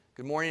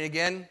Good morning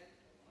again.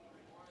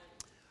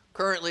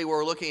 Currently,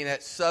 we're looking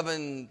at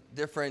 7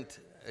 different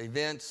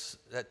events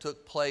that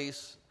took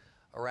place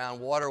around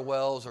water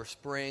wells or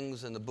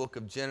springs in the book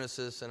of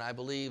Genesis, and I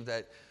believe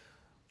that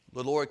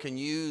the Lord can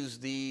use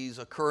these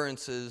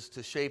occurrences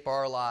to shape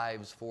our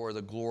lives for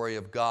the glory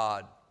of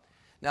God.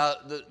 Now,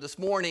 this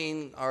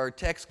morning, our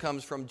text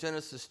comes from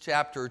Genesis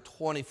chapter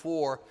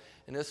 24,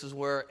 and this is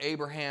where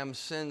Abraham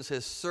sends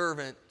his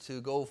servant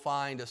to go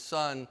find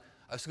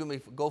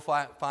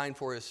find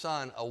for his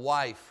son a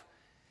wife.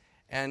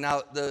 And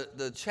now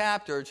the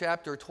chapter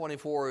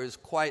 24 is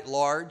quite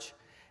large,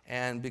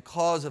 and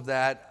because of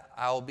that,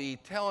 I'll be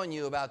telling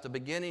you about the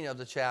beginning of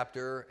the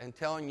chapter and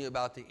telling you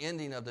about the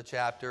ending of the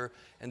chapter,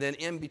 and then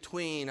in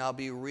between I'll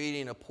be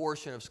reading a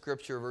portion of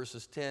Scripture,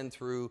 verses 10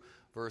 through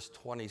verse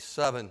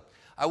 27.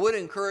 I would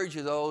encourage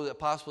you, though, that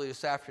possibly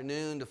this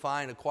afternoon to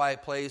find a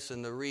quiet place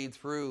and to read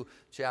through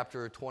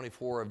chapter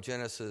 24 of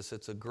Genesis.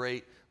 It's a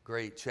great,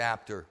 great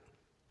chapter.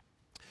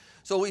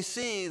 So we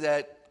see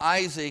that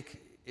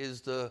Isaac is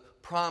the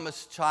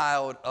promised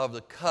child of the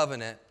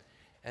covenant.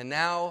 And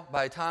now,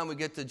 by the time we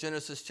get to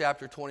Genesis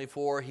chapter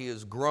 24, he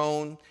is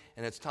grown,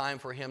 and it's time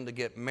for him to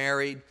get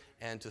married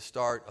and to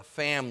start a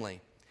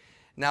family.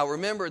 Now,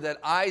 remember that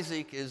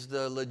Isaac is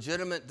the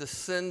legitimate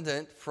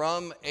descendant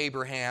from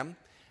Abraham,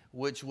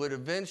 which would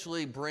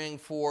eventually bring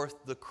forth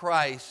the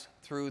Christ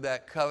through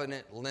that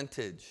covenant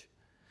lineage.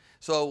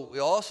 So we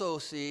also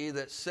see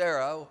that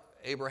Sarah,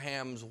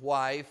 Abraham's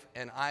wife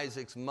and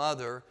Isaac's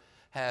mother,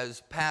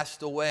 has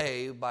passed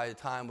away by the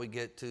time we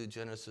get to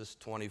Genesis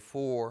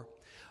 24.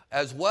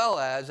 As well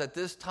as, at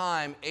this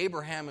time,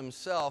 Abraham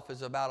himself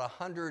is about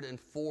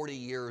 140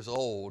 years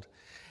old.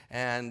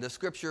 And the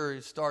scripture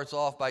starts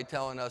off by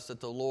telling us that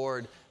the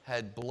Lord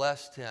had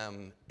blessed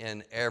him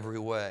in every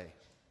way.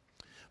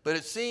 But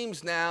it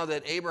seems now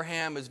that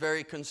Abraham is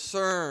very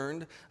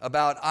concerned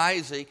about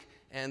Isaac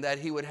and that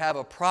he would have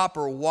a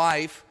proper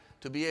wife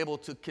to be able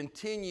to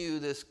continue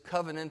this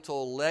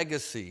covenantal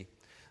legacy.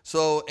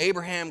 So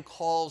Abraham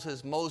calls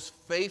his most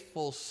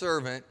faithful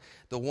servant,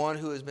 the one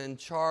who has been in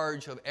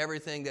charge of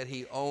everything that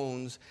he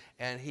owns,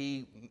 and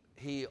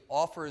he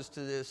offers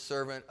to this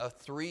servant a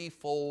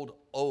threefold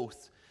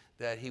oath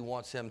that he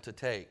wants him to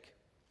take.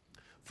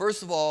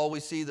 First of all, we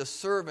see the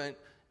servant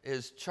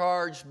is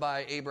charged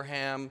by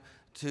Abraham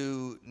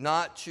to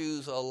not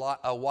choose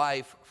a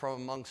wife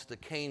from amongst the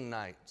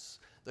Canaanites.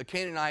 The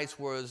Canaanites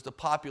was the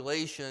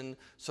population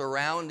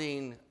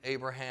surrounding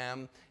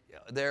Abraham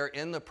there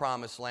in the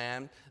Promised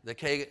Land. The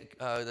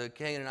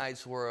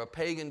Canaanites were a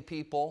pagan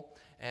people,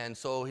 and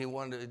so he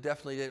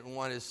definitely didn't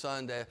want his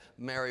son to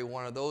marry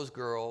one of those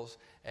girls.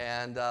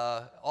 And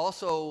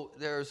also,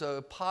 there's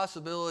a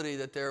possibility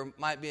that there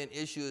might be an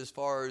issue as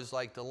far as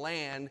like the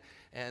land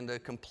and the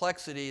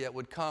complexity that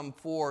would come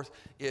forth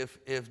if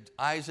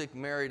Isaac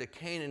married a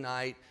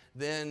Canaanite.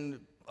 Then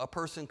a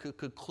person could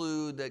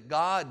conclude that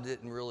God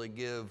didn't really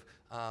give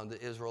the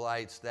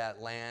Israelites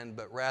that land,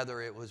 but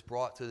rather it was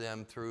brought to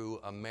them through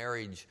a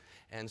marriage.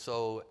 And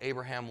so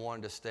Abraham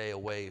wanted to stay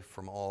away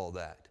from all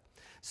that.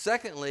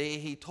 Secondly,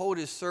 he told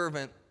his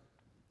servant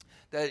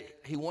that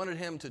he wanted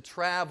him to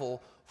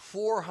travel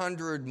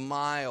 400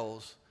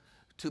 miles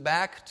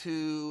back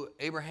to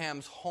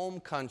Abraham's home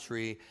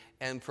country,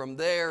 and from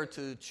there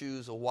to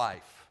choose a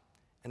wife.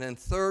 And then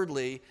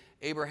thirdly,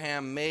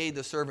 Abraham made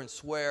the servant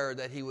swear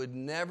that he would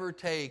never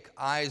take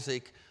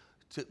Isaac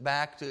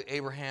back to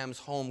Abraham's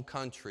home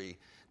country,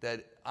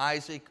 that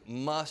Isaac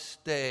must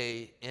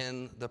stay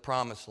in the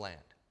Promised Land.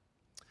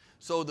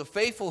 So the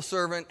faithful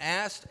servant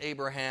asked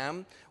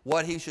Abraham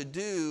what he should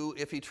do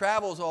if he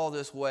travels all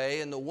this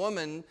way and the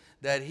woman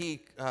that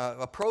he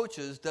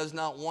approaches does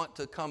not want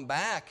to come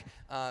back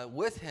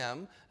with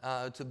him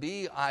to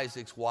be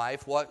Isaac's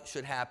wife. What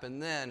should happen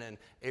then? And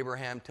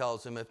Abraham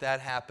tells him, if that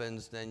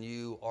happens, then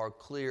you are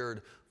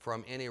cleared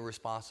from any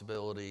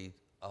responsibility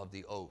of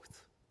the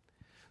oath.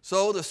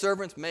 So the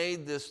servants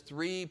made this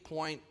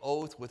 3-point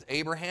oath with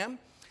Abraham,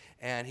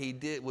 and he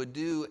would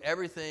do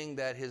everything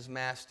that his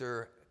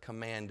master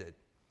commanded.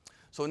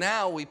 So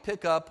now we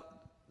pick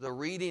up the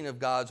reading of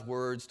God's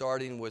word,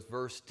 starting with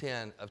verse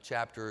 10 of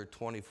chapter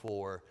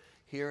 24.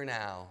 Hear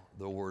now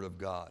the word of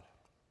God.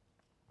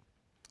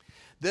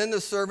 Then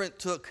the servant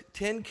took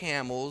 10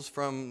 camels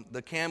from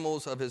the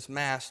camels of his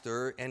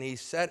master, and he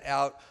set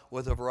out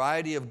with a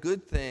variety of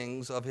good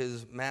things of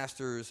his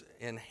master's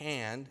in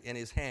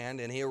his hand,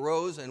 and he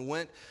arose and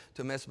went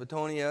to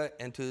Mesopotamia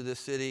and to the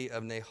city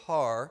of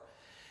Nahar.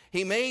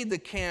 He made the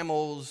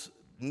camels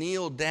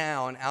kneel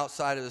down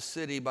outside of the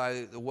city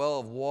by the well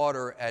of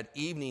water at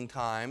evening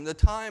time, the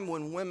time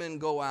when women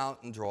go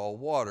out and draw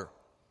water.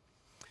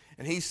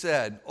 And he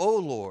said, O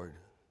Lord,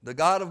 the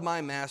God of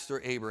my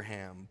master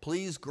Abraham,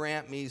 please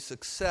grant me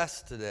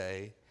success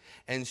today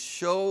and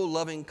show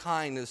loving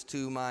kindness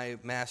to my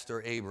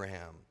master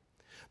Abraham.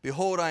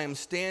 Behold, I am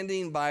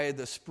standing by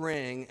the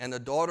spring, and the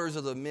daughters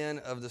of the men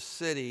of the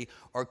city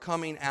are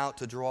coming out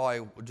to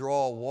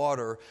draw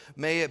water.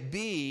 May it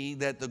be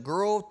that the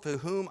girl to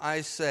whom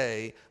I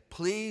say,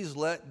 please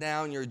let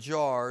down your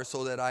jar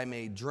so that I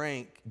may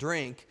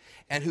drink,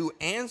 and who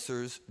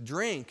answers,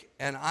 drink,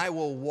 and I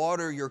will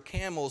water your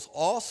camels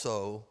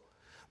also,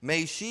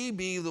 may she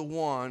be the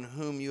one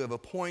whom you have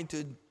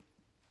appointed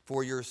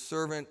for your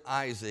servant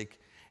Isaac,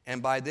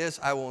 and by this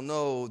I will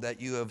know that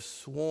you have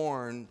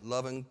sworn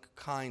loving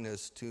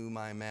kindness to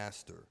my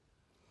master.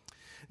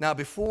 Now,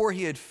 before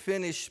he had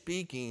finished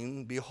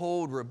speaking,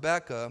 behold,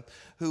 Rebekah,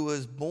 who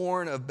was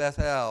born of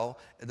Bethuel,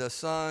 the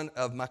son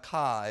of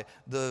Milcah,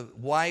 the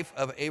wife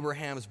of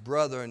Abraham's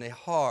brother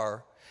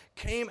Nahor,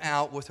 came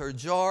out with her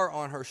jar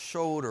on her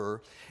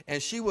shoulder,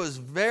 and she was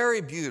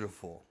very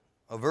beautiful,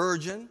 a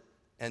virgin,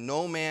 and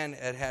no man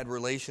had had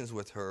relations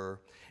with her.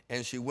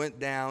 And she went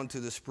down to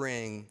the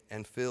spring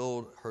and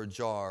filled her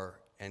jar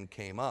and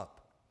came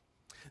up.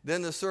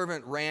 Then the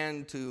servant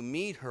ran to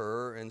meet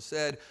her and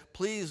said,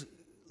 please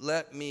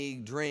let me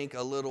drink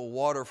a little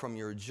water from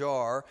your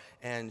jar.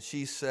 And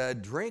she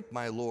said, drink,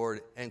 my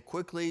lord, and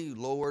quickly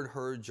lowered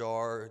her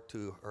jar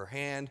to her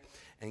hand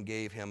and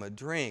gave him a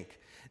drink.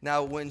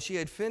 Now, when she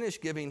had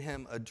finished giving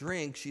him a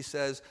drink, she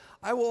says,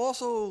 I will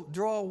also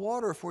draw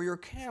water for your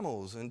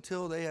camels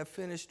until they have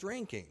finished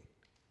drinking.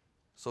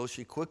 So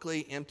she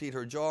quickly emptied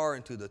her jar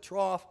into the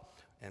trough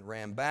and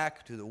ran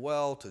back to the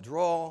well to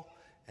draw,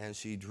 and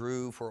she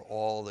drew for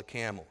all the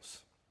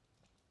camels.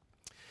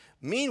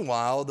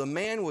 Meanwhile, the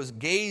man was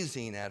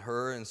gazing at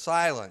her in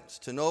silence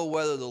to know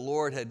whether the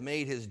Lord had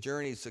made his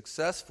journey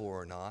successful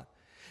or not.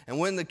 And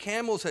when the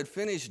camels had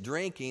finished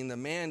drinking, the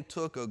man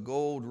took a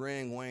gold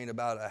ring weighing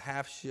about a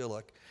half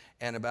shilling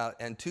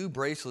and 2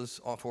 bracelets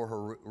for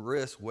her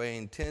wrist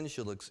weighing 10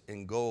 shillings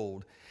in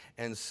gold,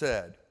 and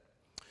said,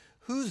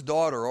 whose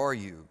daughter are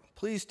you?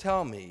 Please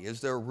tell me, is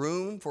there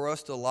room for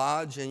us to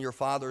lodge in your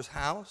father's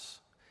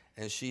house?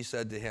 And she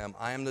said to him,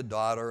 I am the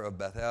daughter of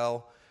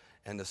Bethuel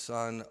and the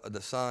son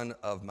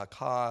of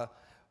Milcah,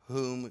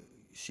 whom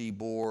she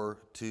bore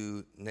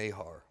to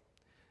Nahor.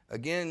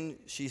 Again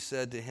she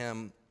said to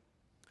him,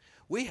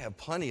 we have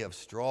plenty of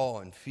straw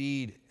and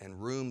feed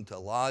and room to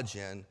lodge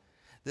in.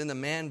 Then the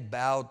man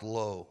bowed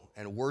low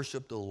and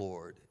worshiped the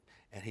Lord.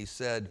 And he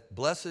said,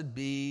 blessed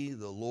be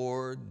the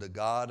Lord, the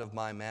God of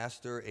my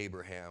master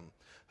Abraham,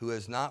 who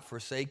has not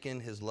forsaken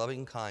his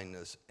loving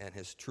kindness and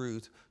his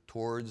truth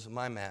towards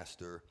my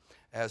master.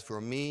 As for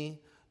me,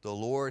 the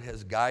Lord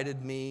has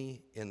guided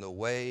me in the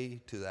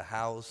way to the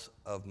house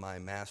of my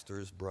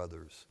master's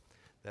brothers.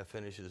 That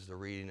finishes the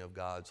reading of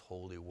God's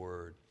holy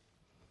word.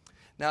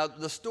 Now,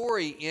 the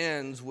story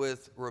ends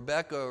with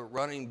Rebekah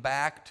running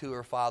back to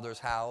her father's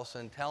house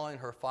and telling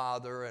her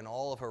father and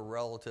all of her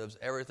relatives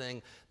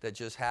everything that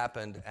just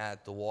happened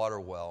at the water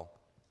well.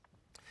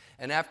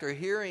 And after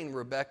hearing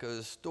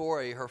Rebekah's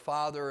story, her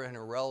father and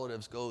her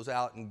relatives goes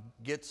out and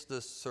gets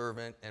the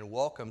servant and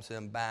welcomes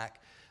him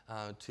back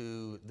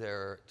to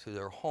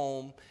their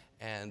home,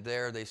 and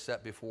there they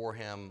set before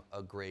him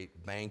a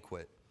great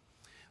banquet.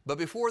 But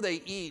before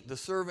they eat, the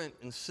servant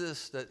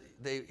insists that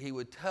he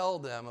would tell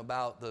them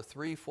about the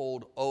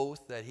threefold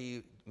oath that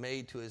he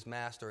made to his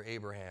master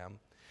Abraham,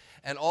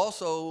 and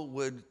also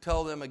would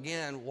tell them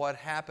again what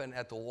happened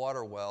at the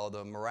water well,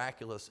 the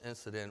miraculous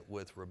incident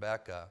with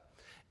Rebekah.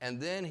 And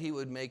then he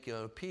would make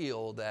an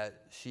appeal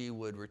that she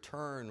would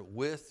return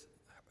with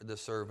the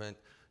servant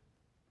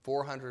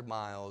 400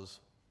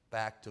 miles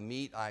back to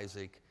meet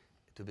Isaac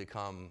to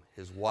become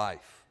his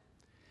wife.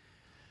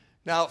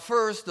 Now, at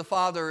first, the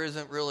father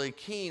isn't really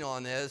keen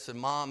on this, and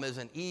mom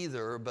isn't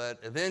either, but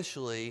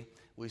eventually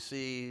we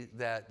see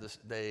that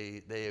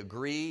they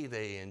agree,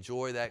 they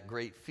enjoy that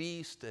great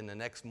feast, and the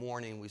next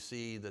morning we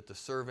see that the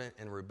servant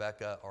and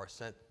Rebekah are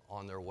sent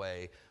on their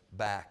way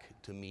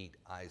back to meet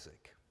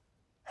Isaac.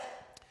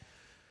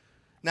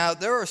 Now,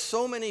 there are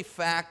so many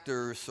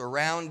factors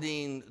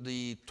surrounding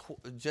the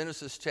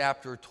Genesis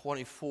chapter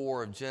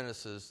 24 of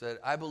Genesis that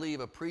I believe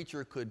a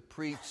preacher could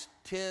preach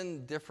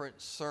 10 different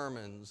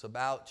sermons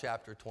about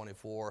chapter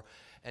 24,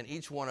 and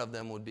each one of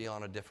them would be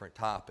on a different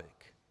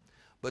topic.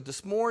 But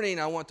this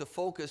morning, I want to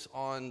focus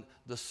on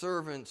the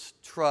servant's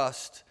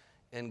trust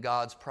in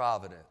God's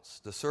providence.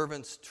 The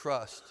servant's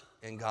trust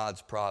in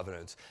God's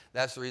providence.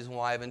 That's the reason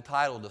why I've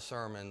entitled the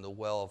sermon, The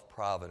Well of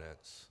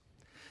Providence.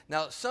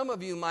 Now, some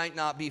of you might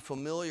not be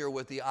familiar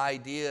with the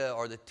idea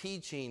or the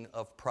teaching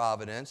of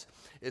providence.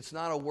 It's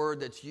not a word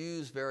that's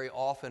used very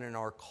often in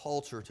our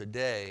culture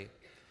today.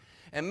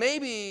 And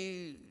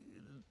maybe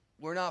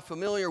we're not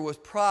familiar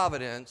with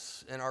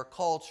providence in our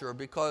culture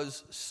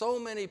because so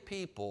many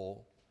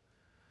people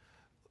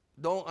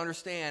don't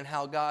understand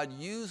how God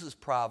uses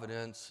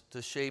providence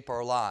to shape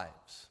our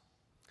lives.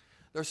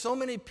 There's so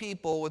many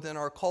people within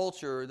our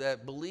culture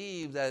that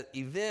believe that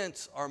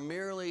events are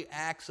merely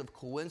acts of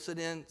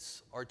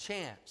coincidence or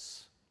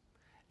chance,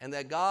 and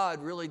that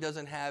God really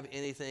doesn't have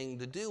anything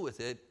to do with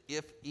it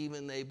if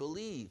even they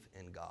believe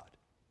in God.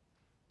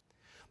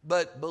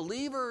 But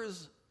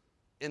believers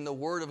in the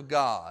Word of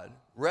God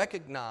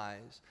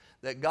recognize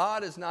that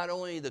God is not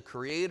only the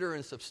creator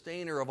and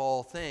sustainer of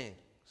all things,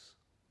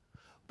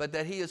 but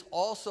that He is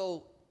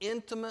also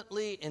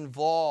intimately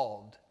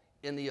involved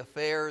in the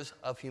affairs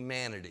of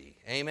humanity.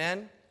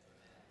 Amen?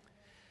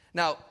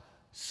 Now,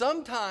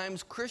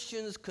 sometimes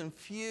Christians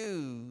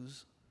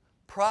confuse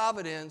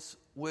providence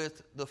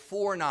with the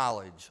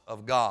foreknowledge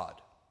of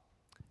God.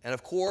 And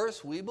of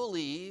course, we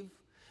believe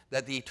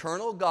that the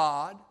eternal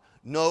God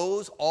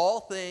knows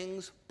all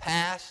things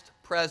past,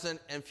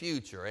 present, and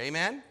future.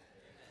 Amen?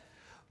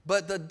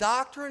 But the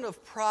doctrine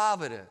of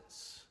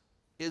providence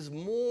is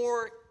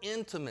more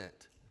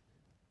intimate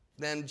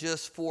than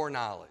just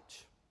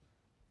foreknowledge.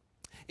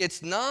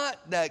 It's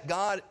not that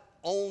God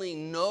only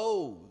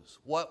knows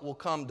what will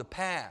come to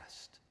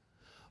pass,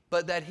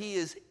 but that he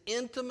is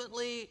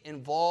intimately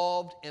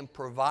involved in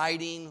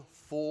providing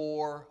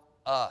for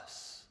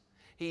us.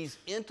 He's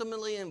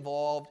intimately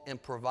involved in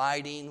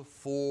providing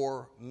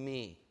for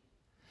me.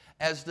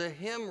 As the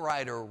hymn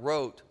writer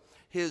wrote,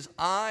 his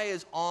eye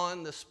is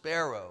on the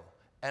sparrow,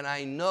 and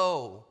I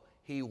know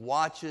he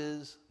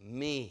watches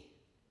me.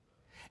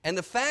 And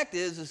the fact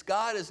is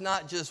God is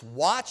not just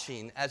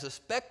watching as a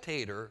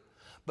spectator,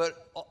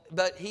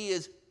 but he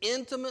is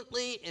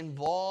intimately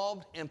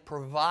involved in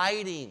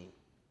providing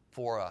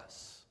for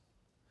us.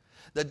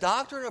 The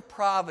doctrine of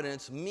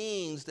providence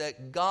means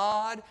that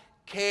God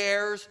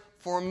cares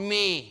for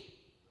me.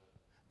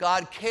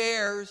 God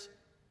cares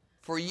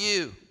for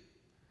you.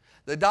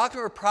 The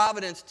doctrine of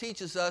providence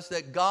teaches us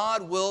that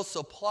God will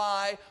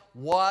supply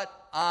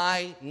what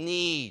I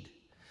need.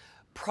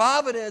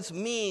 Providence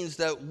means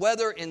that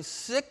whether in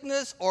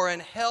sickness or in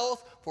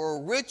health,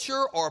 for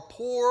richer or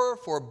poorer,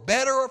 for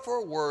better or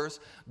for worse,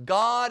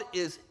 God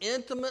is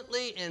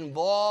intimately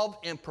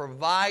involved in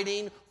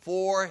providing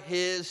for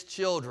his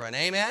children.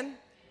 Amen?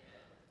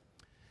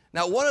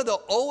 Now, one of the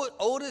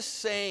oldest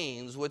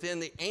sayings within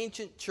the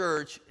ancient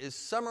church is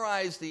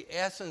summarize the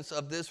essence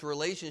of this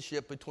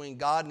relationship between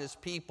God and his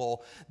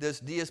people, this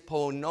Deus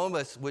Post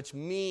Nobis, which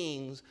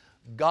means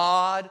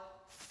God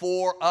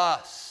for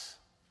us.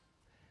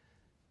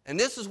 And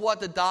this is what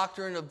the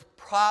doctrine of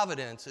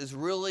providence is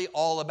really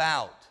all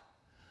about.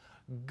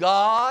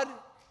 God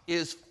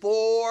is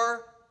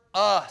for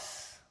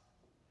us.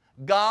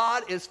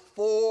 God is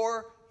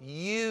for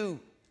you.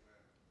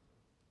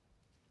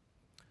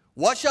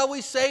 What shall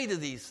we say to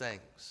these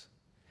things?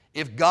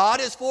 If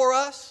God is for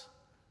us,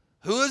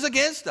 who is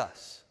against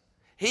us?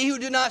 He who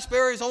did not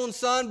spare his own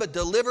son, but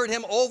delivered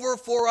him over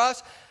for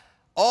us,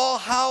 all,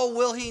 how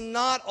will he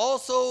not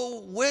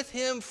also with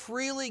him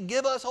freely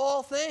give us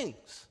all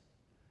things?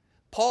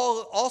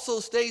 Paul also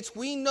states,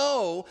 we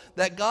know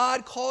that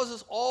God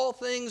causes all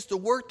things to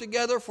work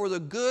together for the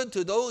good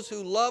to those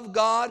who love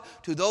God,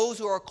 to those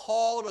who are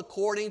called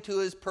according to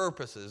his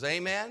purposes.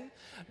 Amen?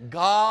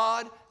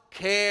 God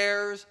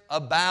cares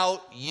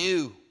about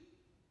you.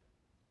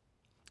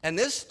 And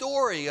this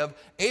story of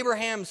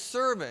Abraham's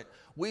servant,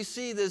 we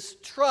see this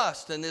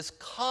trust and this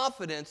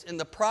confidence in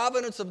the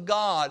providence of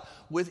God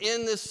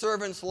within this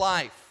servant's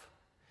life.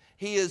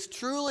 He is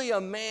truly a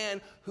man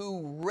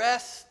who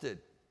rested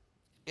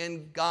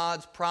in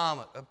God's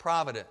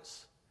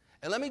providence.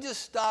 And let me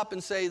just stop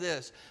and say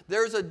this.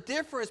 There's a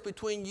difference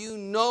between you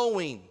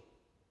knowing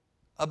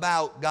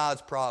about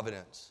God's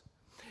providence.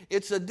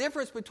 It's a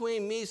difference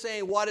between me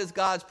saying, what is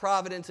God's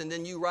providence, and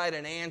then you write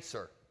an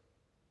answer.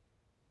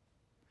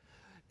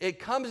 It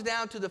comes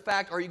down to the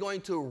fact, are you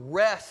going to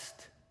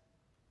rest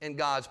in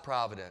God's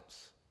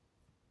providence?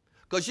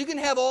 Because you can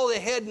have all the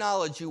head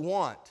knowledge you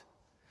want.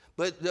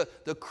 But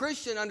the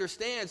Christian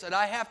understands that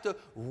I have to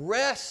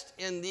rest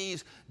in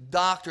these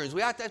doctrines.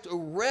 We have to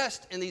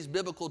rest in these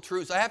biblical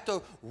truths. I have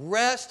to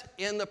rest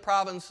in the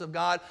providence of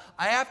God.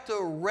 I have to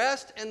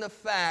rest in the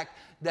fact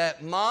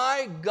that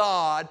my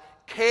God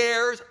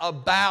cares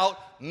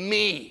about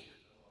me.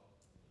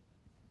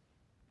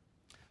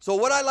 So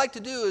what I like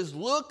to do is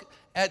look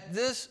at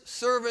this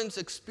servant's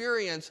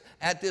experience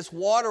at this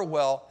water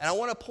well, and I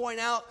want to point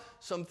out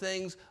some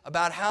things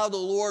about how the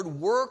Lord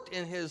worked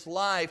in his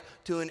life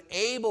to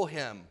enable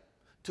him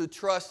to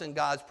trust in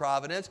God's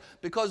providence,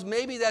 because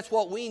maybe that's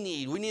what we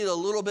need. We need a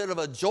little bit of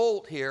a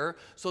jolt here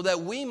so that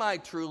we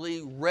might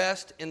truly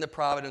rest in the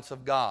providence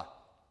of God.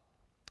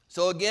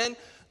 So again,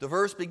 the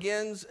verse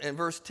begins in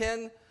verse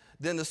 10.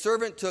 Then the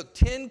servant took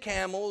 10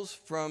 camels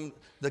from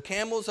the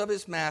camels of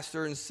his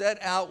master and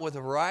set out with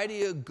a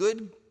variety of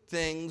good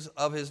things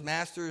of his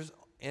master's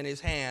in his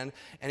hand,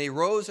 and he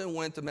rose and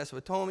went to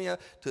Mesopotamia,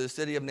 to the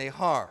city of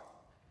Nahar.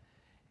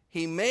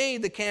 He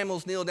made the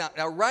camels kneel down.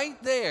 Now,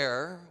 right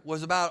there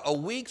was about a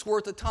week's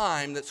worth of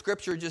time that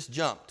Scripture just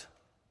jumped.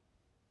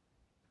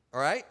 All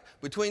right?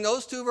 Between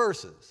those two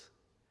verses.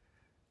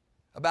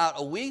 About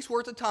a week's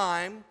worth of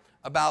time,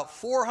 about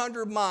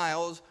 400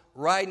 miles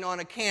riding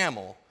on a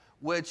camel,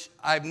 which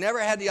I've never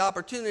had the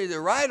opportunity to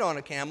ride on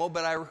a camel,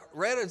 but I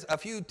read a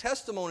few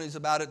testimonies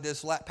about it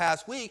this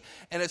past week,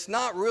 and it's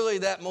not really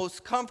that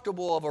most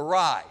comfortable of a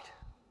ride.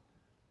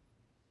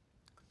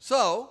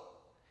 So,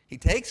 he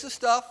takes the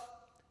stuff,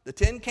 the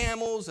 10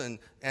 camels and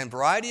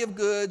variety of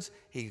goods.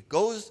 He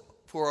goes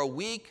for a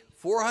week,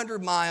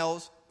 400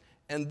 miles,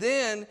 and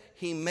then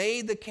he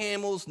made the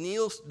camels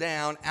kneel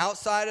down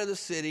outside of the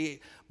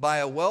city by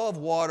a well of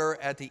water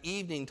at the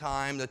evening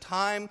time, the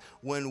time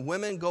when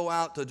women go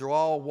out to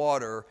draw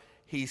water.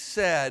 He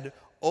said,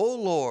 O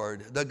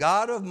Lord, the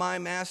God of my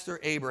master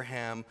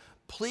Abraham,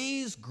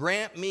 please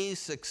grant me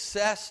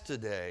success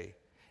today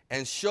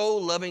and show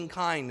loving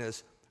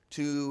kindness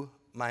to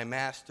my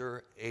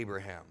master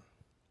Abraham.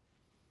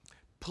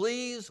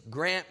 Please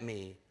grant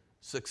me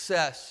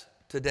success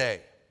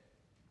today.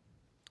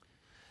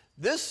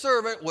 This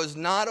servant was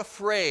not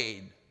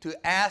afraid to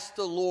ask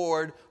the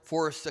Lord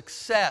for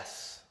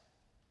success.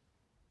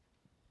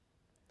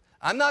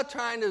 I'm not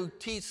trying to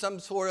teach some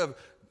sort of,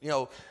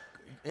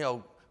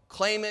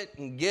 claim it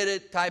and get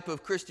it type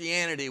of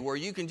Christianity where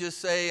you can just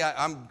say,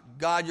 I'm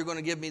God, you're going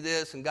to give me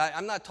this, and God,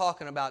 I'm not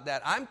talking about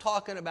that. I'm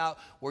talking about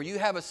where you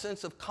have a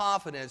sense of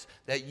confidence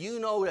that you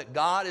know that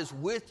God is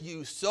with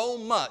you so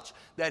much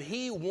that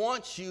He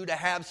wants you to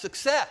have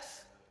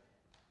success.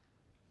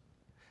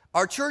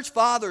 Our church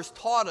fathers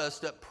taught us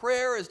that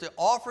prayer is the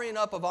offering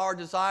up of our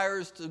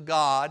desires to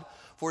God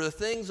for the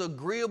things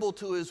agreeable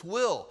to His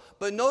will.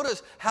 But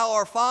notice how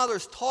our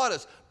fathers taught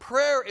us.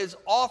 Prayer is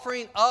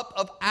offering up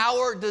of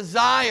our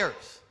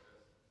desires.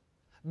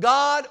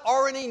 God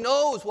already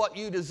knows what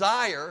you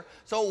desire,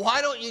 so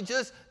why don't you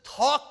just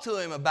talk to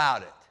Him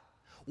about it?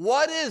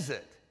 What is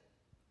it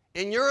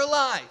in your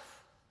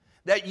life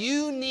that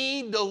you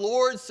need the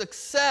Lord's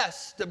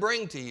success to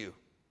bring to you?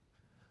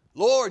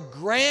 Lord,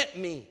 grant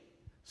me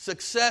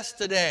success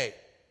today.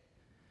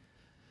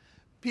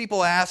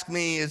 People ask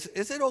me, is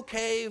it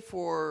okay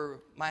for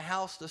my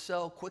house to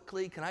sell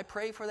quickly? Can I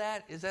pray for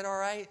that? Is that all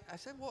right? I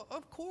said, well,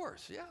 of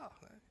course, yeah.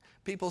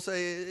 People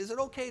say, is it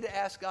okay to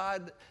ask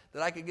God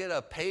that I could get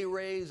a pay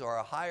raise or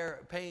a higher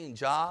paying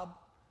job?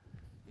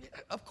 Yeah,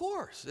 of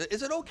course.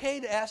 Is it okay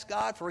to ask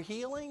God for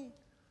healing?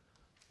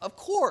 Of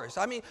course.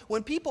 I mean,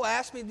 when people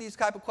ask me these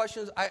type of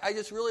questions, I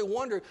just really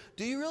wonder,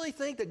 do you really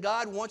think that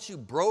God wants you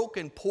broke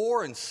and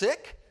poor and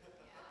sick?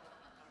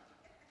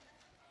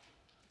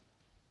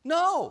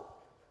 No.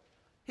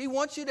 He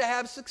wants you to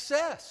have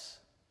success.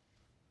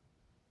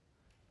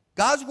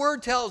 God's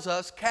word tells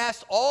us,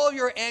 cast all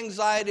your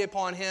anxiety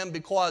upon Him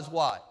because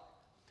what?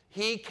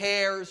 He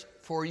cares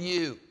for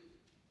you.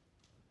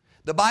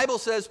 The Bible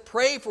says,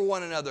 pray for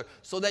one another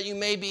so that you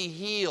may be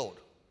healed.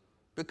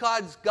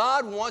 Because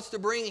God wants to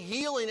bring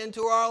healing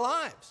into our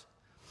lives.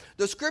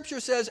 The scripture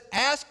says,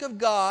 ask of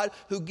God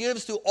who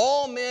gives to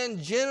all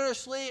men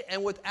generously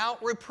and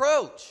without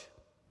reproach.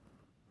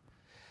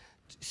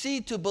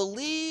 See, to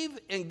believe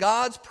in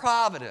God's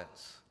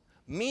providence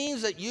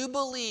means that you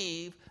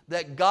believe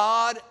that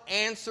God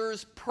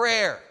answers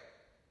prayer.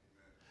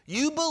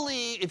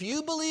 If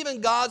you believe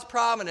in God's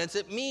providence,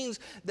 it means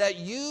that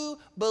you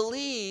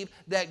believe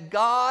that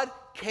God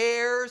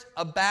cares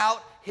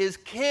about His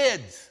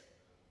kids.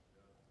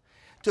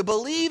 To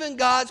believe in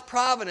God's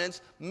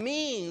providence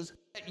means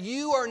that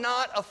you are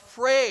not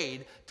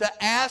afraid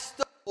to ask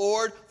the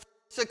Lord for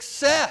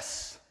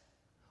success.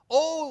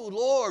 Oh,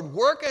 Lord,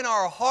 work in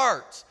our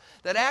hearts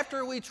that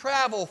after we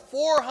travel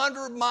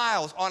 400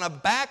 miles on the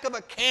back of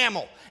a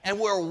camel and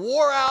we're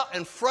wore out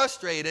and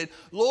frustrated,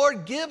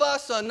 Lord, give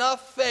us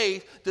enough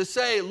faith to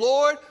say,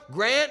 Lord,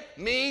 grant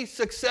me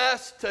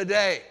success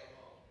today.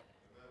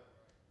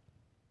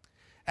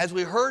 As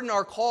we heard in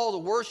our call to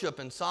worship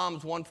in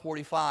Psalms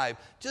 145,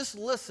 just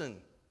listen.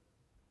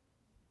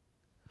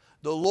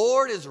 The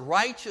Lord is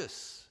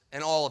righteous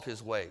in all of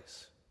His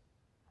ways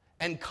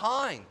and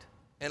kind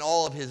in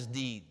all of His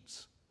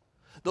deeds.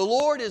 The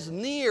Lord is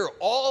near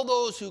all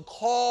those who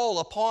call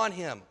upon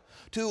Him,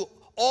 to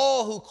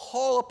all who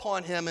call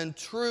upon Him in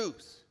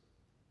truth.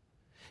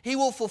 He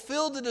will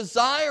fulfill the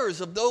desires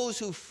of those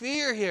who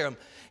fear Him.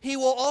 He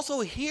will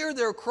also hear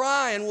their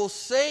cry and will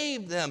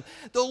save them.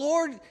 The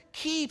Lord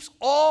keeps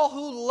all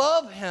who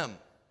love Him.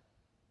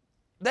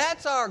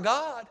 That's our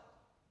God.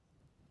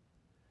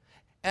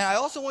 And I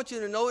also want you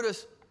to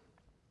notice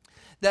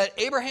that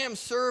Abraham's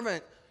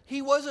servant,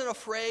 he wasn't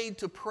afraid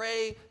to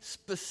pray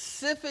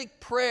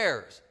specific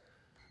prayers.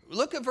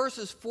 Look at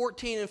verses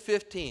 14 and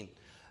 15.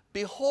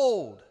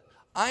 Behold,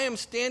 I am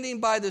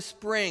standing by the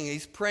spring.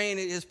 He's praying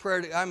his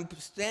prayer. I'm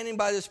standing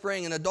by the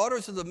spring, and the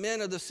daughters of the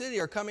men of the city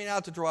are coming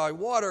out to draw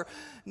water.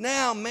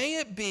 Now may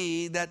it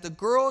be that the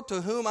girl to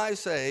whom I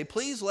say,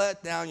 please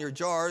let down your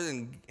jars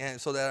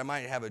and so that I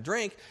might have a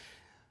drink,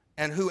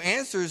 and who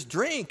answers,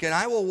 drink, and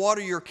I will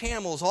water your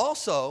camels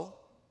also.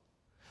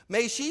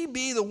 May she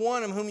be the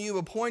one whom you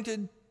have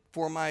appointed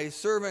for my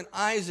servant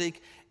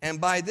Isaac, and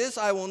by this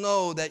I will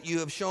know that you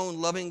have shown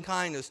loving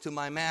kindness to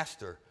my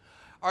master.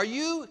 Are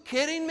you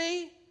kidding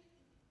me?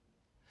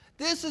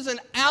 This is an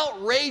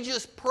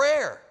outrageous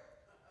prayer.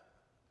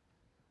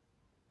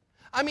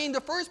 I mean, the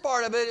first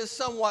part of it is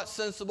somewhat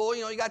sensible.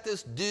 You got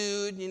this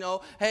dude,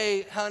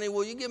 hey, honey,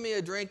 will you give me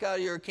a drink out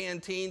of your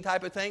canteen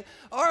type of thing?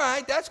 All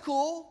right, that's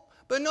cool.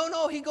 But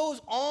no, he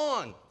goes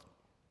on.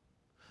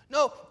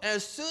 No, and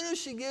as soon as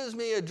she gives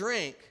me a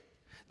drink,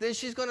 then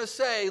she's going to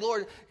say,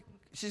 Lord,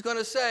 she's going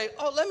to say,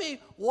 oh, let me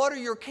water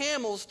your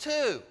camels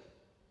too.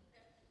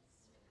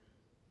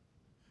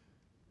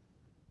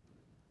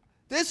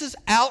 This is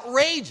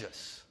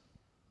outrageous.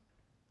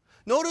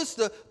 Notice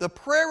the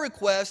prayer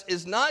request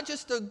is not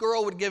just the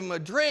girl would give him a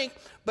drink,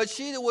 but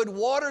she would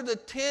water the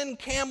 10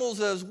 camels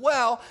as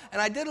well.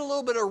 And I did a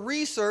little bit of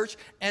research,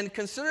 and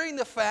considering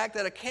the fact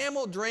that a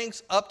camel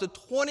drinks up to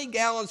 20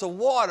 gallons of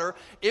water,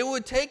 it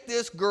would take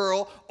this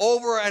girl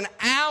over an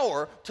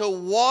hour to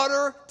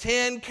water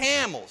 10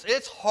 camels.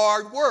 It's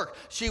hard work.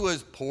 She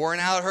was pouring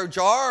out her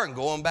jar and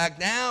going back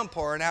down,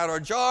 pouring out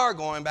her jar,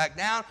 going back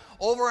down.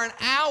 Over an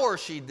hour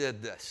she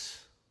did this.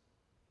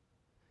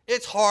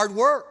 It's hard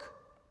work.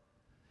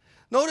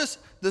 Notice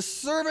the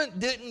servant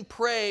didn't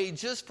pray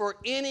just for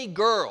any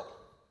girl,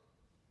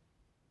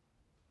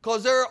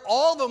 because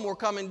all of them were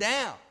coming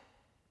down.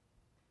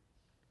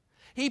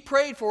 He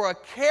prayed for a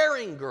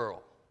caring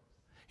girl.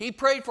 He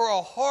prayed for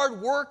a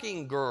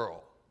hardworking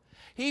girl.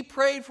 He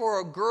prayed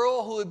for a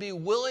girl who would be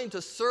willing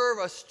to serve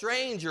a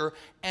stranger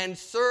and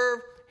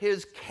serve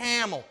his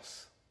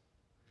camels.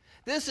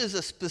 This is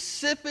a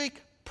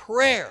specific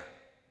prayer,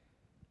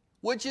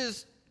 which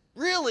is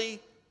really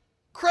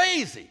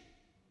crazy.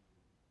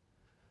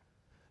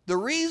 The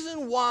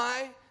reason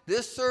why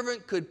this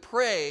servant could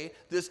pray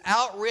this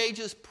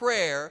outrageous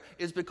prayer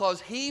is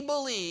because he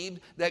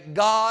believed that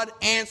God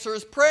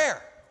answers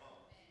prayer.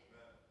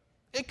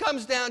 It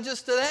comes down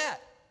just to that.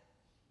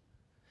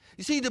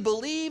 You see, to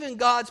believe in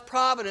God's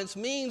providence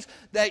means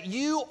that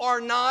you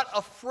are not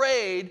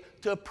afraid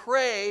to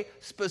pray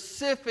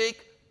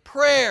specific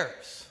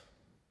prayers.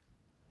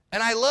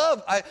 And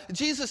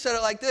Jesus said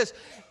it like this,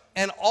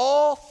 "And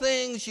all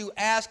things you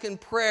ask in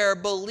prayer,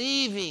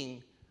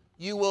 believing,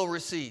 you will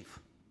receive."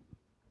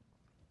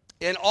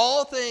 In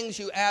all things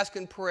you ask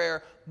in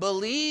prayer,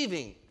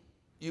 believing,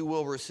 you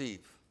will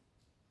receive.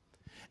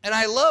 And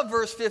I love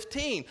verse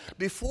 15.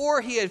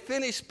 Before he had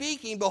finished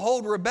speaking,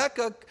 behold,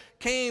 Rebekah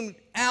came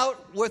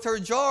out with her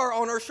jar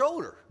on her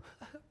shoulder.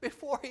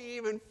 Before he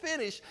even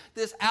finished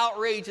this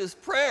outrageous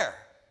prayer.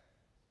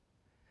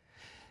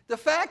 The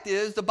fact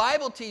is, the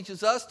Bible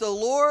teaches us the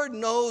Lord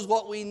knows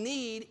what we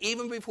need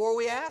even before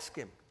we ask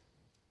him.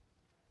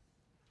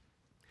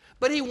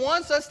 But he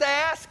wants us to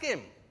ask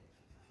him.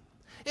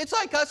 It's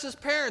like us as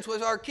parents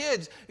with our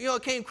kids.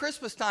 It came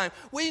Christmas time.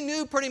 We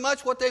knew pretty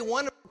much what they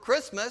wanted for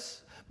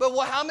Christmas. But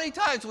how many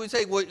times do we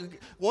say, well,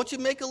 won't you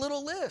make a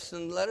little list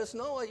and let us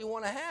know what you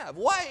want to have?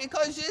 Why?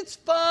 Because it's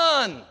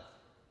fun.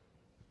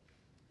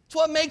 It's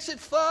what makes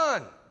it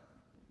fun.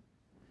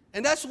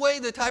 And that's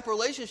the type of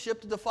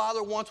relationship that the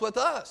Father wants with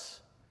us.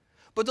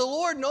 But the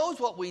Lord knows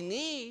what we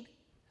need,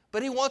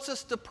 but he wants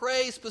us to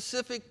pray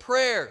specific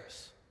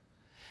prayers.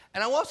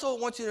 And I also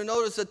want you to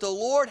notice that the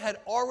Lord had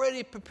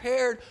already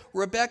prepared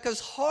Rebekah's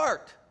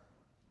heart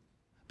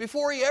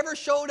before he ever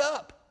showed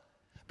up,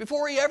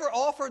 before he ever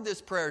offered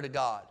this prayer to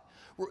God.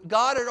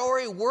 God had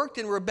already worked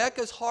in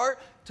Rebekah's heart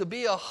to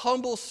be a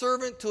humble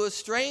servant to a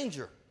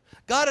stranger.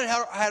 God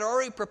had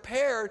already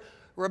prepared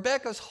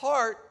Rebekah's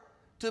heart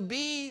to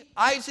be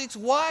Isaac's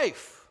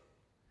wife.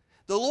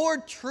 The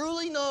Lord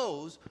truly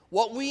knows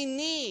what we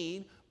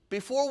need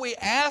before we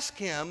ask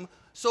him,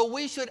 so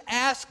we should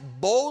ask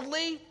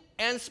boldly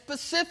and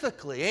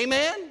specifically.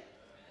 Amen?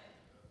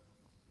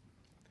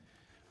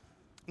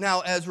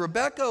 Now, as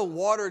Rebekah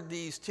watered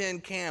these 10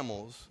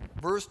 camels,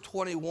 verse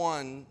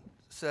 21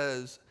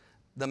 says,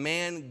 the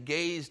man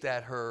gazed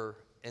at her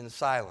in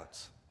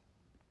silence.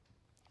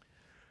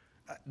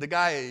 The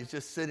guy is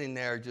just sitting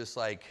there just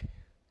like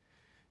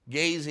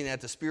gazing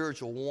at the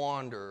spiritual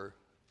wonder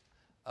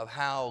of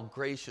how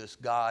gracious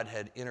God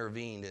had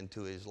intervened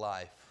into his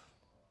life.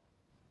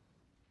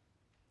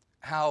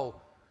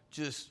 How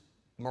just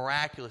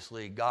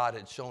miraculously God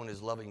had shown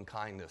his loving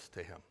kindness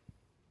to him.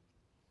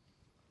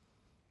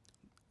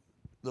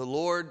 The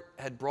Lord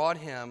had brought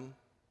him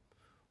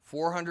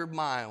 400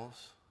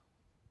 miles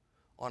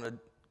on a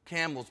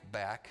camel's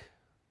back.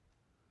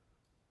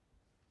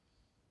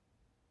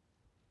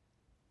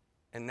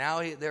 And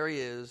now there he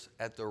is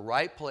at the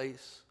right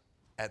place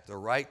at the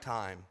right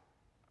time.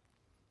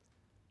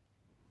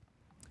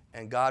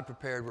 And God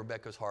prepared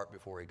Rebekah's heart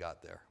before he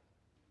got there.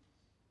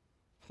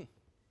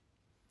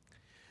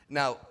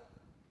 Now,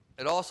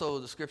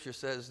 the scripture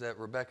says that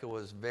Rebekah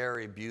was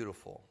very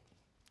beautiful.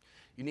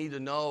 You need to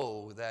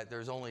know that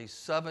there's only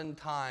 7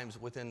 times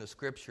within the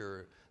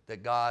scripture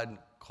that God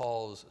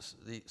calls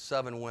the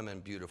 7 women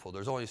beautiful.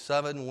 There's only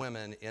 7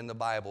 women in the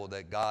Bible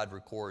that God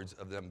records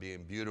of them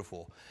being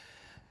beautiful.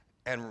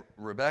 And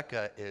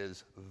Rebekah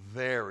is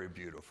very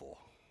beautiful.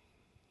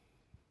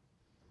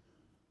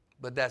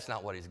 But that's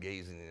not what he's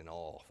gazing in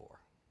awe for.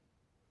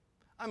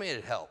 I mean,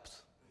 it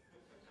helps.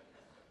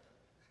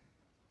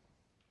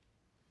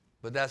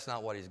 But that's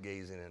not what he's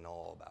gazing in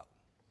awe about.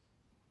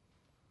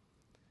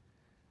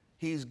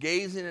 He's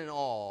gazing in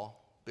awe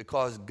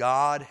because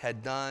God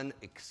had done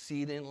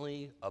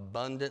exceedingly,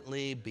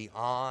 abundantly,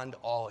 beyond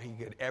all he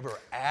could ever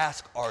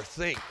ask or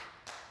think.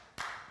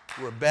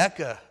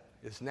 Rebekah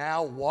is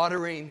now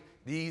watering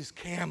these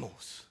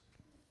camels,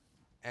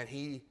 and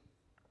he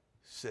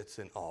sits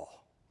in awe.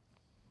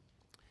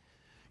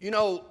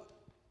 A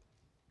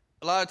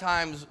lot of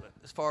times,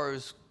 as far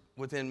as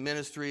within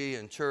ministry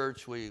and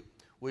church, we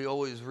we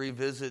always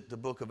revisit the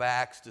book of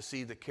Acts to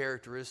see the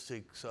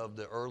characteristics of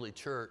the early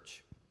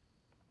church.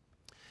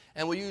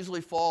 And we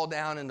usually fall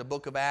down in the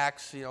book of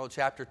Acts.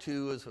 Chapter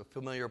 2 is a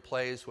familiar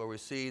place where we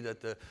see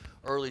that the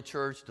early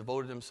church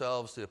devoted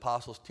themselves to the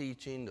apostles'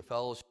 teaching, the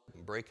fellowship,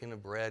 and breaking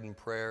of bread and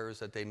prayers,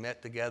 that they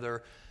met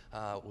together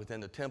within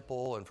the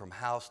temple and from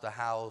house to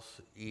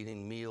house,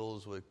 eating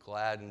meals with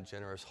glad and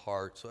generous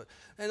hearts.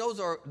 And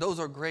those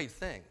are great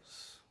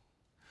things.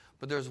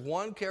 But there's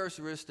one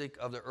characteristic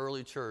of the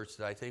early church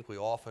that I think we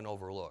often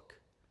overlook.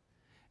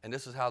 And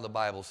this is how the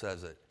Bible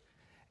says it.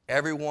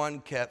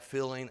 Everyone kept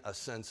feeling a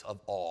sense of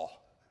awe.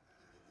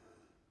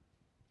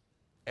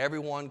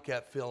 Everyone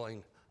kept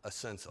feeling a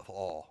sense of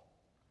awe.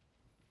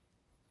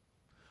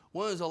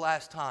 When was the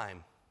last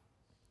time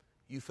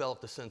you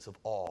felt the sense of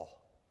awe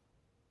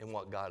in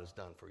what God has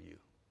done for you?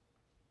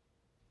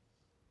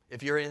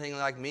 If you're anything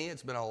like me,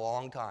 it's been a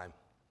long time.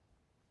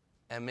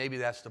 And maybe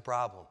that's the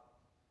problem.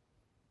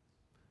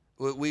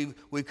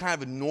 We've kind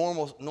of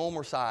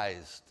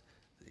normalized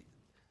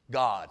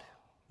God.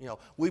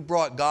 We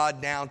brought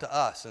God down to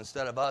us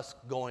instead of us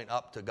going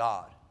up to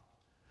God.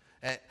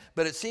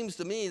 But it seems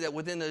to me that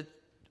within the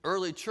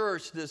early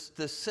church, this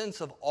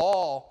sense of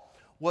awe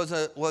was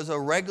a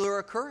regular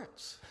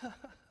occurrence.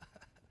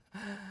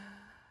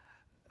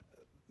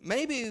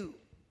 Maybe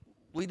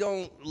we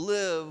don't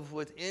live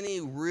with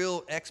any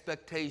real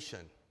expectation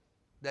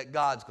that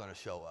God's going to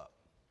show up.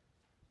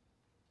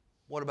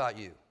 What about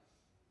you?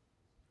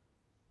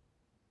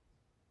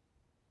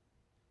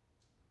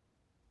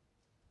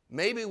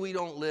 Maybe we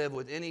don't live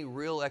with any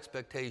real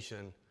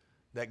expectation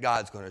that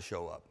God's going to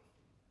show up.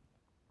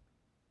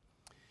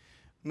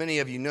 Many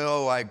of you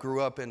know I grew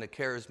up in the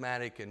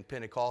charismatic and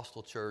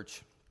Pentecostal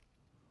church,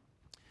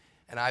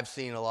 and I've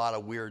seen a lot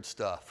of weird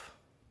stuff.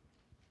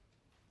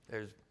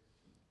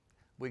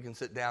 We can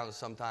sit down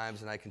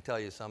sometimes and I can tell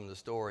you some of the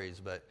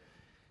stories, but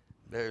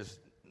there's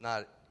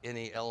not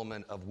any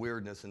element of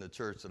weirdness in the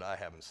church that I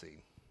haven't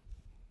seen.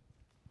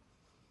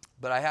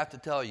 But I have to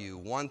tell you,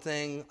 one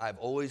thing I've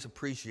always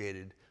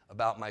appreciated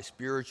about my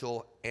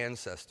spiritual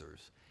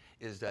ancestors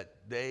is that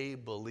they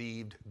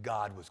believed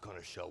God was going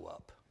to show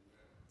up.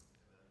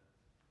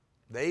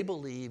 They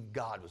believed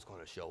God was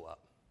going to show up.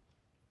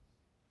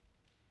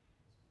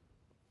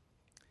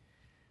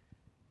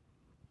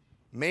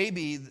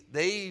 Maybe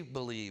they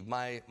believe,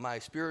 my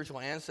spiritual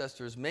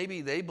ancestors,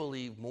 maybe they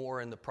believe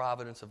more in the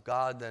providence of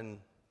God than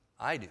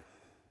I do.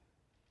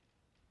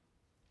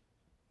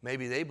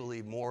 Maybe they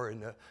believe more in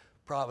the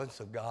providence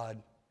of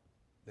God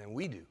than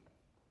we do.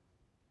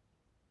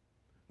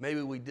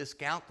 Maybe we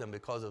discount them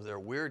because of their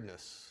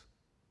weirdness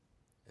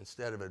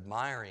instead of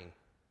admiring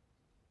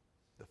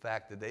the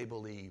fact that they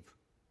believe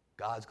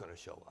God's going to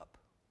show up.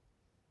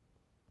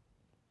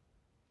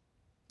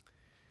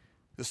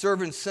 The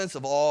servant's sense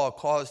of awe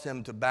caused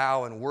him to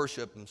bow and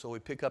worship, and so we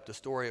pick up the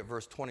story at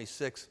verse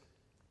 26.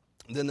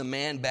 Then the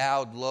man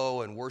bowed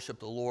low and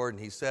worshiped the Lord,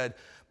 and he said,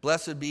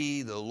 "Blessed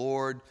be the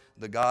Lord,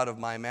 the God of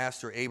my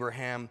master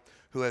Abraham,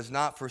 who has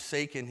not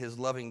forsaken his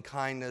loving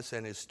kindness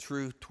and his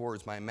truth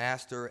towards my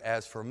master.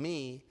 As for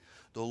me,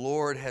 the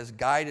Lord has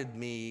guided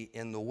me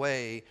in the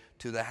way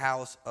to the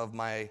house of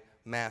my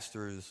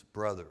master's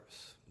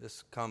brothers."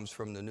 This comes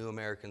from the New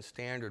American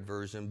Standard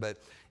Version,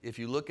 but if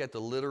you look at the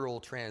literal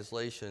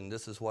translation,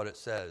 this is what it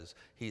says.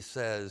 He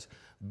says,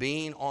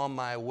 "Being on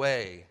my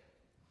way,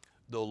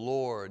 the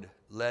Lord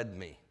led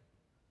me."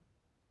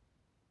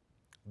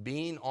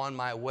 Being on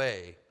my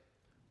way,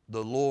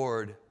 the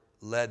Lord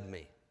led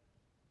me.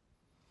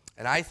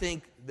 And I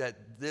think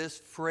that this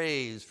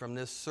phrase from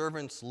this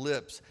servant's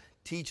lips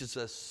teaches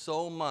us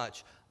so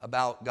much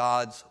about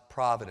God's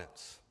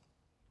providence.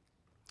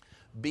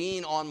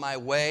 Being on my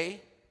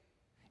way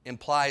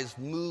implies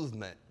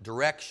movement,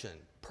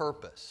 direction,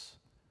 purpose.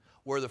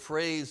 Where the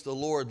phrase, "the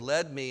Lord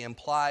led me,"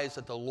 implies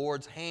that the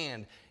Lord's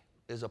hand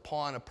is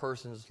upon a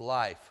person's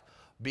life.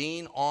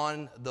 Being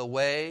on the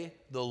way,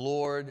 the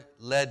Lord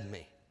led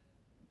me.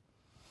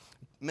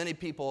 Many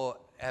people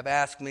have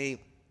asked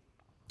me,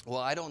 well,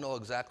 I don't know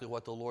exactly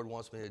what the Lord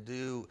wants me to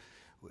do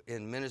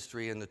in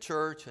ministry in the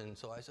church. And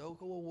so I say, well,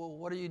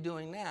 what are you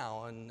doing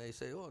now? And they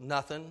say, oh,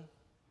 nothing.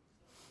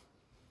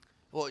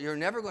 Well, you're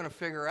never going to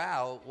figure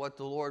out what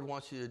the Lord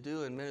wants you to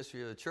do in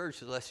ministry of the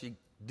church unless you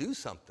do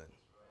something.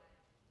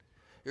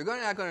 You're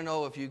not going to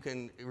know if you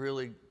can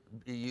really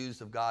be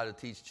used of God to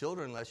teach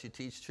children unless you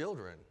teach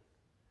children.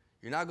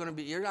 You're not going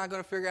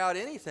to figure out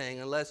anything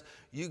unless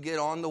you get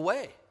on the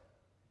way.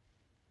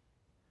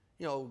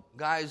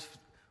 Guys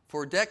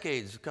for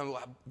decades come,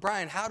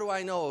 "Brian, how do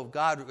I know if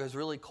God has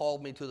really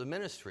called me to the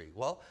ministry?"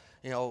 Well,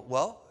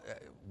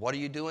 what are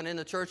you doing in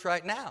the church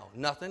right now?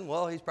 Nothing.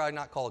 Well, he's probably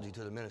not called you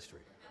to the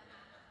ministry.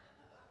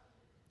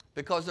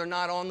 Because they're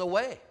not on the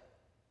way.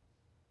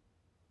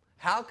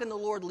 How can the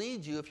Lord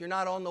lead you if you're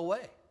not on the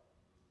way?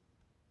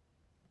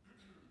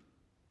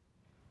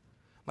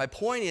 My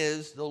point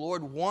is, the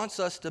Lord wants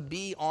us to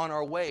be on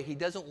our way. He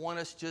doesn't want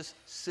us just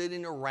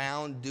sitting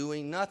around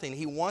doing nothing.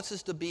 He wants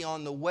us to be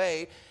on the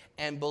way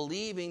and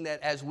believing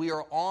that as we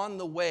are on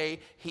the way,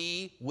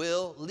 He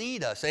will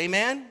lead us.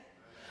 Amen?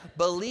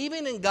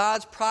 Believing in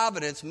God's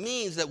providence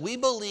means that we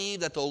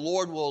believe that the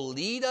Lord will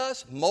lead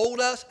us, mold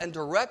us, and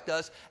direct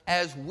us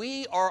as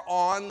we are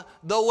on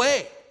the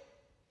way.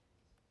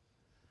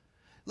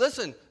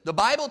 Listen, the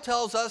Bible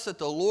tells us that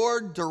the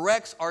Lord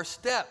directs our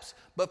steps.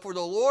 But for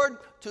the Lord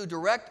to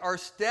direct our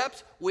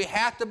steps, we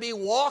have to be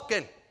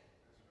walking.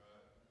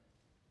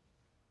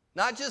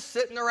 Not just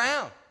sitting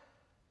around.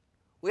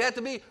 We have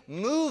to be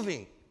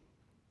moving.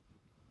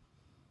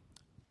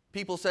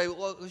 People say,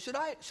 well, should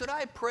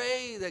I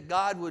pray that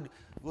God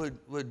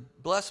would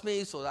bless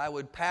me so that I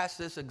would pass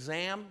this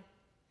exam?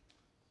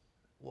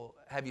 Well,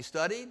 have you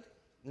studied?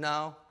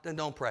 No, then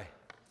don't pray.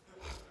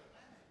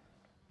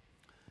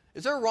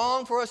 Is it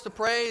wrong for us to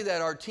pray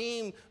that our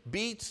team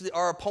beats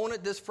our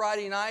opponent this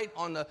Friday night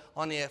on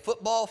the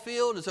football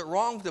field? Is it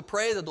wrong to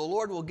pray that the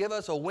Lord will give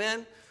us a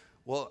win?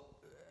 Well,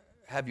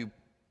 have you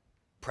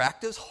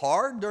practiced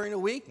hard during the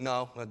week?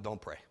 No,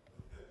 don't pray.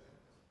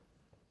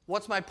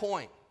 What's my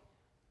point?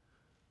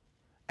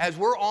 As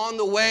we're on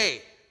the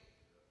way,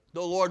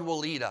 the Lord will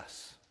lead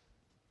us.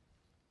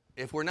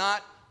 If we're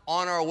not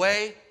on our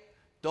way,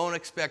 don't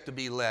expect to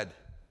be led.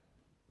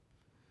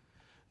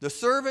 The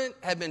servant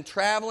had been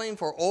traveling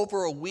for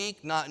over a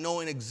week, not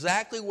knowing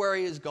exactly where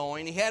he is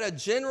going. He had a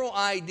general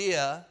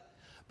idea,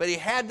 but he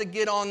had to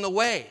get on the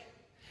way.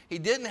 He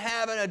didn't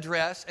have an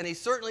address, and he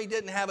certainly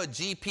didn't have a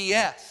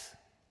GPS.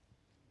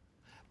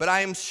 But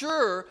I am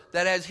sure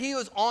that as he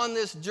was on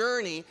this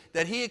journey,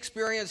 that he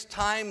experienced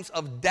times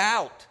of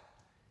doubt,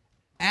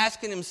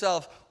 asking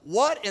himself,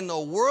 what in the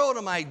world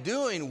am I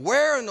doing?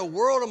 Where in the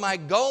world am I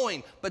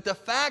going? But the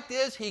fact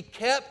is, he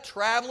kept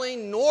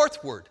traveling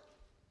northward.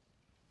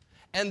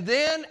 And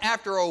then,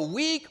 after a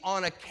week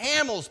on a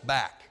camel's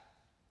back,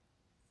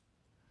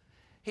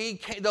 the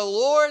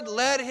Lord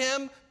led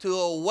him to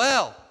a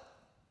well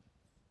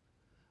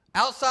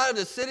outside of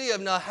the city of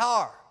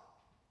Nahar.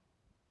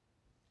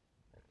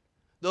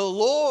 The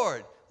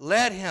Lord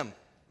led him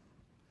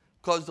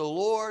because the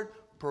Lord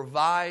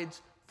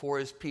provides for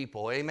his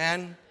people. Amen?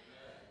 Amen?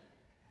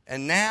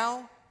 And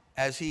now,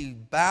 as he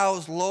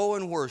bows low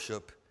in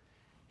worship,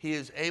 he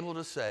is able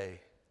to say,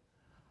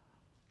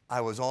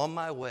 I was on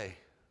my way,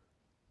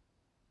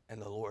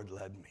 and the Lord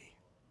led me.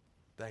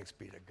 Thanks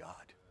be to God.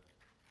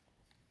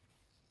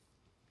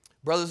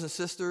 Brothers and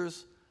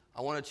sisters,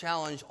 I want to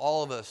challenge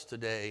all of us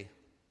today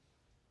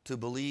to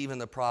believe in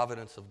the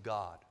providence of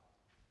God.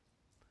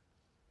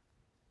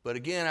 But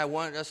again, I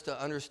want us to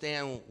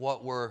understand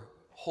what we're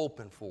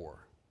hoping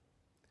for.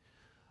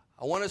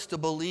 I want us to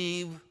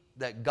believe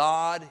that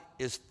God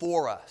is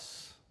for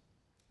us,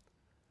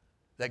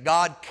 that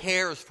God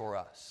cares for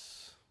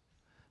us,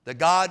 that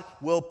God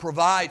will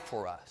provide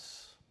for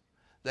us,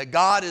 that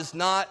God is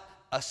not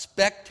a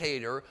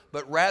spectator,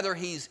 but rather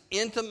he's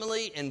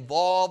intimately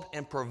involved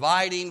in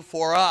providing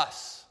for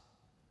us.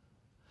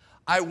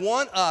 I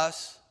want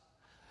us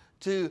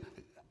to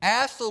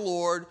ask the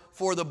Lord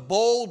for the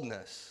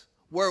boldness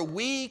where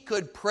we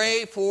could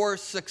pray for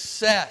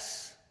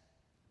success,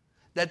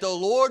 that the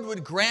Lord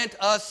would grant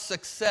us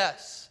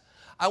success.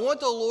 I want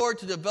the Lord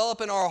to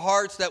develop in our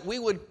hearts that we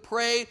would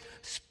pray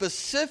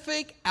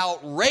specific,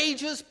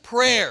 outrageous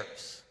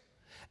prayers.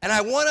 And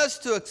I want us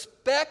to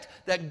expect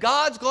that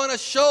God's going to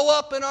show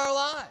up in our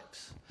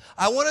lives.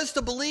 I want us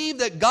to believe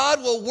that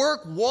God will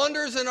work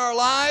wonders in our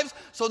lives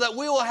so that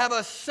we will have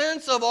a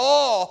sense of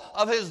awe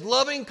of his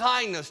loving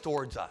kindness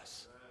towards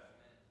us.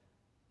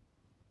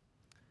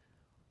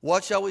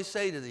 What shall we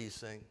say to these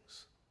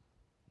things?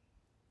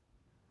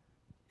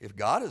 If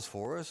God is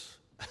for us,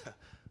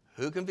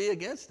 who can be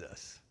against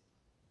us?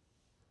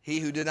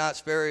 He who did not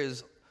spare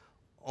his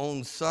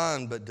own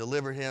son, but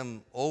delivered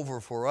him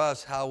over for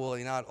us, how will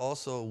he not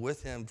also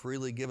with him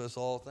freely give us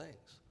all things?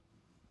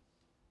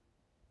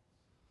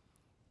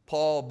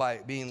 Paul, by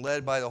being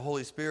led by the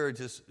Holy Spirit,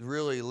 just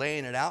really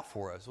laying it out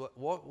for us.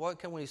 What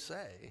can we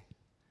say?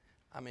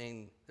 I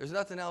mean, there's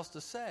nothing else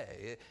to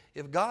say.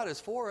 If God is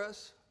for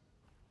us,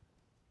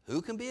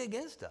 who can be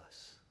against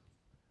us?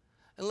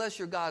 Unless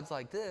your God's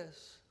like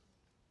this.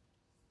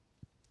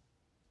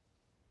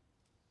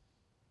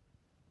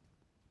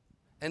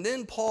 And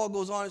then Paul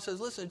goes on and says,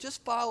 listen,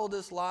 just follow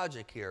this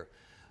logic here.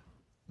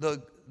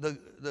 The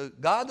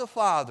God the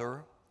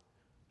Father,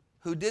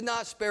 who did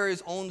not spare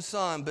his own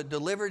son, but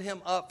delivered him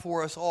up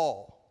for us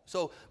all.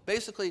 So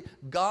basically,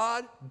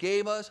 God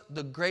gave us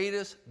the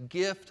greatest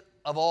gift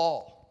of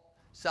all.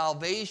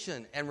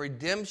 Salvation and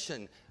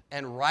redemption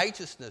and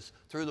righteousness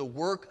through the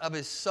work of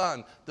his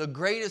son. The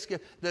greatest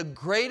gift, the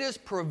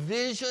greatest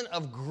provision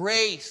of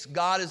grace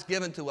God has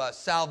given to us.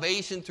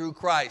 Salvation through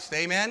Christ.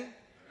 Amen?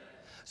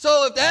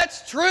 So if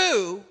that's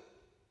true,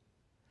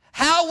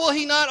 how will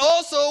he not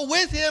also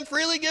with him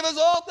freely give us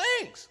all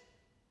things?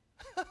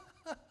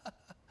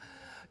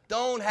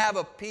 Don't have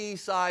a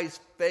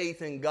pea-sized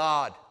faith in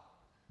God.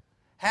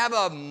 Have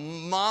a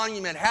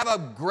monument, have a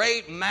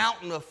great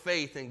mountain of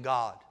faith in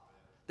God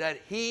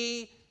that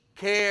he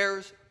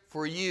cares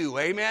for you.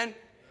 Amen? Amen.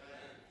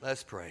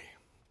 Let's pray.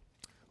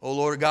 Oh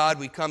Lord God,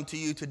 we come to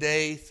you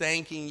today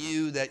thanking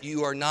you that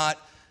you are not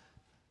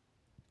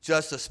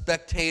just a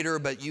spectator,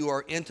 but you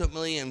are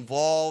intimately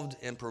involved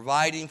in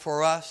providing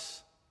for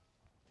us.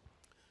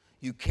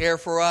 You care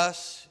for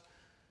us.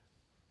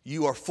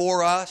 You are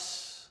for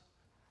us.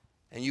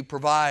 And you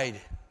provide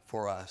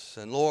for us.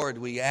 And Lord,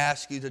 we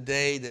ask you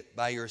today that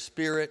by your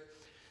Spirit,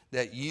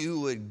 that you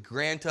would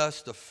grant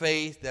us the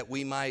faith that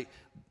we might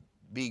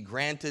be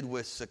granted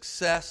with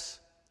success.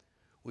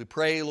 We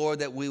pray, Lord,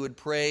 that we would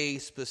pray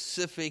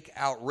specific,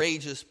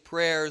 outrageous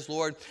prayers,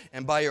 Lord.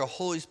 And by your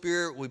Holy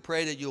Spirit, we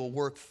pray that you'll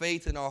work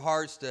faith in our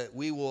hearts, that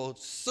we will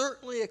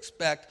certainly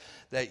expect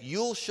that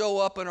you'll show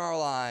up in our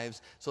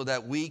lives so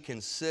that we can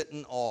sit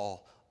in awe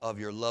of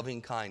your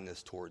loving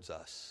kindness towards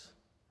us.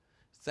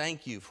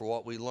 Thank you for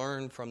what we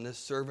learned from this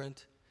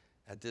servant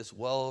at this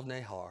well of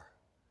Nahar.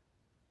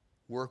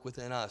 Work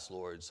within us,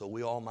 Lord, so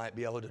we all might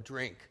be able to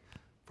drink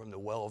from the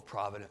well of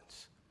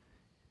providence.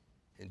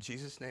 In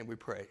Jesus' name we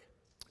pray.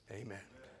 Amen.